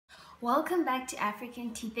Welcome back to African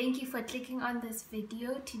Tea. Thank you for clicking on this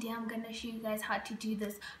video. Today I'm going to show you guys how to do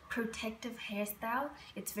this protective hairstyle.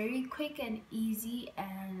 It's very quick and easy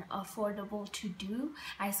and affordable to do.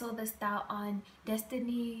 I saw this style on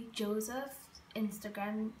Destiny Joseph's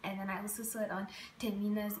Instagram, and then I also saw it on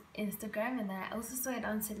Temina's Instagram, and then I also saw it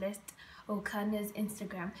on Celeste Okana's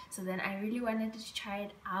Instagram. So then I really wanted to try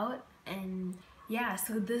it out, and yeah,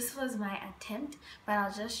 so this was my attempt, but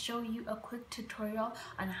I'll just show you a quick tutorial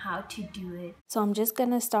on how to do it. So I'm just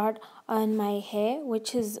gonna start on my hair,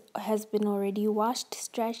 which has been already washed,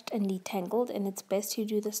 stretched, and detangled, and it's best to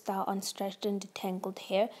do the style on stretched and detangled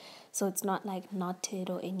hair so it's not like knotted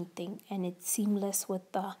or anything, and it's seamless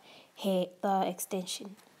with the hair, the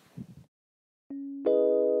extension.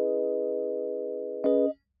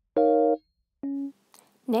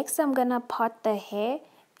 Next, I'm gonna part the hair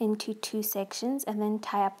into two sections and then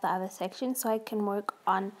tie up the other section so I can work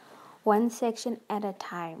on one section at a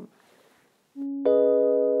time.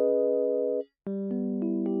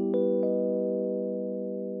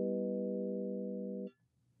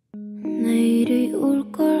 내일이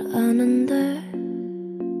올 걸 아는데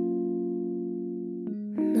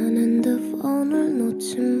난 핸드폰을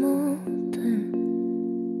놓지 못해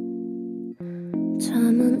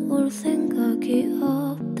잠은 올 생각이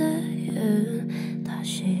없대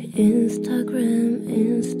다시 인스타그램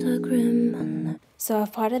만나. So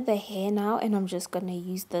I've parted the hair now, and I'm just going to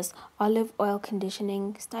use this olive oil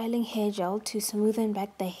conditioning styling hair gel to smoothen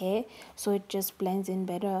back the hair so it just blends in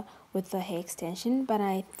better with the hair extension. But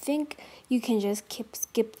I think you can just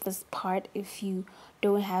skip this part if you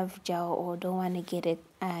don't have gel or don't want to get it.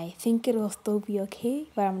 I think it'll still be okay,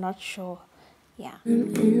 but I'm not sure. Yeah.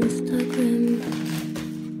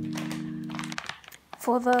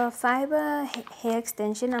 For the fiber hair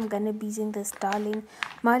extension, I'm going to be using this darling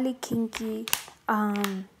Marley Kinky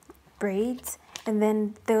braids, and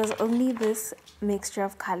then there was only this mixture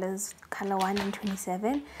of colors, color 1 and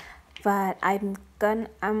 27, but I'm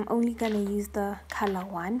only gonna use the color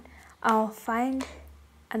 1. I'll find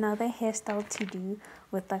another hairstyle to do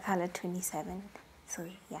with the color 27, so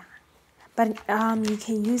yeah. But you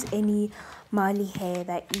can use any Marley hair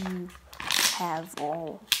that you have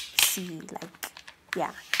or see, like,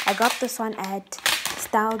 yeah. I got this one at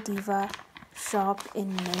Style Diva shop in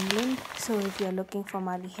England, so if you're looking for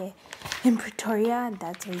Marley hair in Pretoria,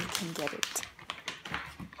 that's where you can get it.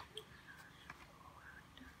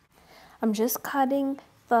 I'm just cutting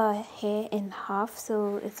the hair in half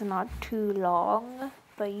so it's not too long,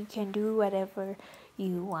 but you can do whatever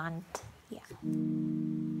you want. Yeah.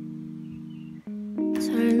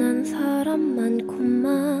 잘난 사람 많고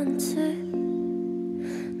많지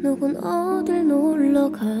누군 어딜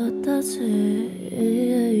놀러 갔다지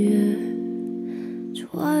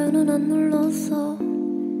좋아요는 안 눌렀어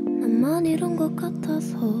나만 이런 것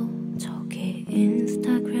같아서 저기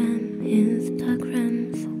인스타그램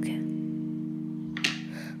속에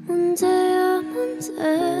문제야 문제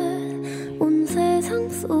온 세상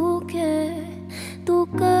속에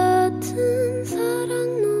똑같은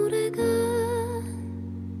사랑 노래가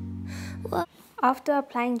After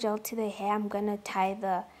applying gel to the hair, I'm gonna tie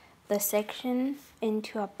the section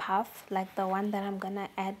into a puff, like the one that I'm gonna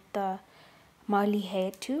add the Marley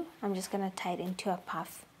hair to. I'm just gonna tie it into a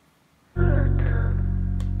puff.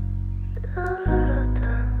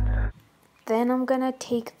 Then I'm gonna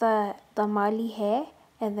take the Marley hair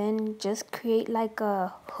and then just create like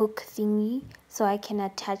a hook thingy so I can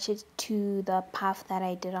attach it to the puff that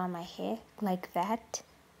I did on my hair, like that.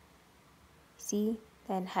 See?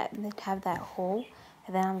 Then have that hole,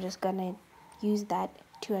 and then I'm just gonna use that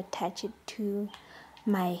to attach it to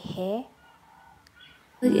my hair.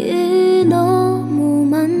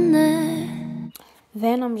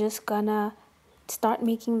 Then I'm just gonna start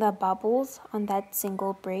making the bubbles on that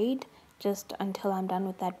single braid just until I'm done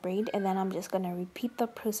with that braid, and then I'm just gonna repeat the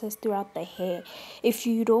process throughout the hair. If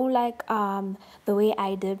you don't like the way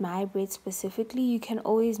I did my braids specifically, you can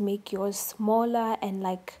always make yours smaller and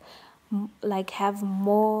like have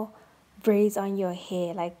more braids on your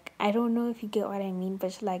hair. Like, I don't know if you get what I mean, but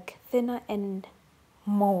it's like thinner and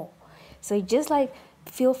more. So just like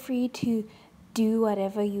feel free to do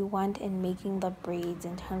whatever you want in making the braids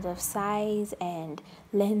in terms of size and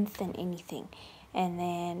length and anything. And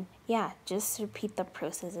then yeah, just repeat the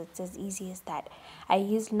process. It's as easy as that. I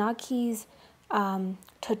used Naki's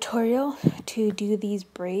tutorial to do these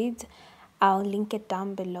braids. I'll link it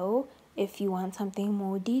down below if you want something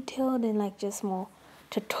more detailed and like just more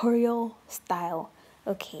tutorial style.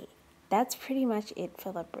 Okay, that's pretty much it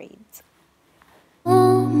for the braids.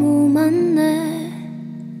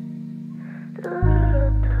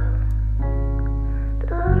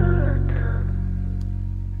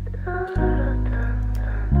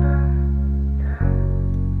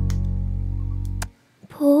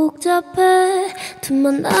 복잡해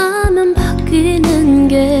틈만 나면 바뀌는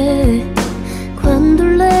게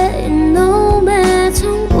관둘레인 놈의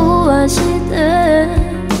정보화 시대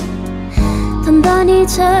단단히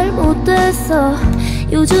잘못됐어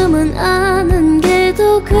요즘은 아는 게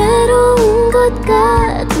더 괴로운 것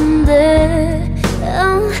같은데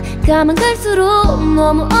가면 갈수록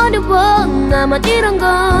너무 어려워 나만 이런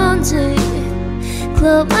건지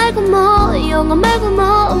클럽 말고 뭐 영화 말고 뭐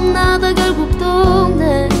없나봐 결국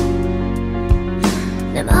동네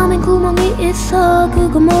내 맘엔 구멍이 있어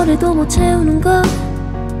그거 뭐래도 못 채우는 걸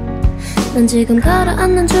난 지금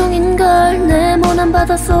가라앉는 중인걸 네모난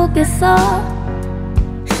바다 속에서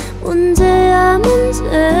문제야 문제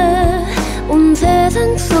온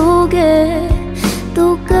세상 속에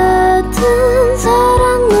똑같은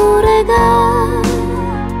사랑 노래가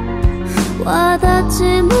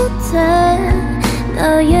와닿지 못해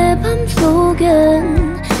나의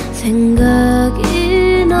맘속엔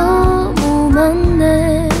생각이 너무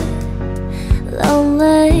많네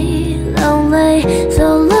Lonely, lonely,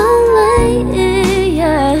 so lonely,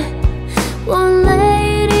 yeah One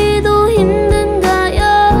lady도 힘든가요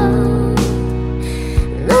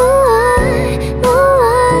No I,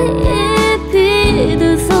 이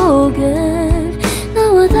비드 속엔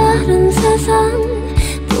나와 다른 세상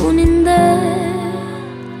뿐인데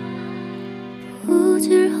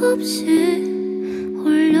부질없이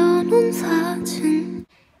올려놓은 사진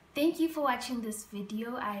Thank you for watching this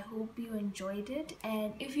video. I hope you enjoyed it,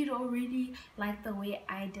 and if you don't really like the way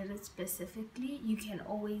I did it specifically, you can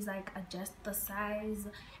always like adjust the size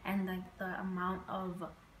and like the amount of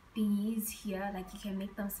thingies here, like you can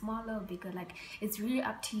make them smaller or bigger, like it's really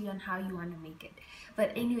up to you on how you want to make it.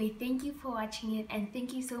 But anyway, thank you for watching it, and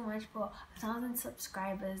thank you so much for 1,000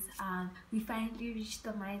 subscribers. We finally reached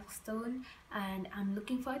the milestone, and I'm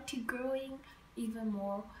looking forward to growing even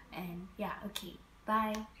more. And yeah, okay,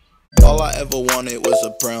 bye. All I ever wanted was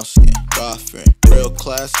a brown skin girlfriend. Real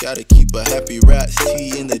class, gotta keep a happy rats.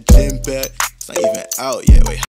 Tea in the gym bag. It's not even out yet. Wait.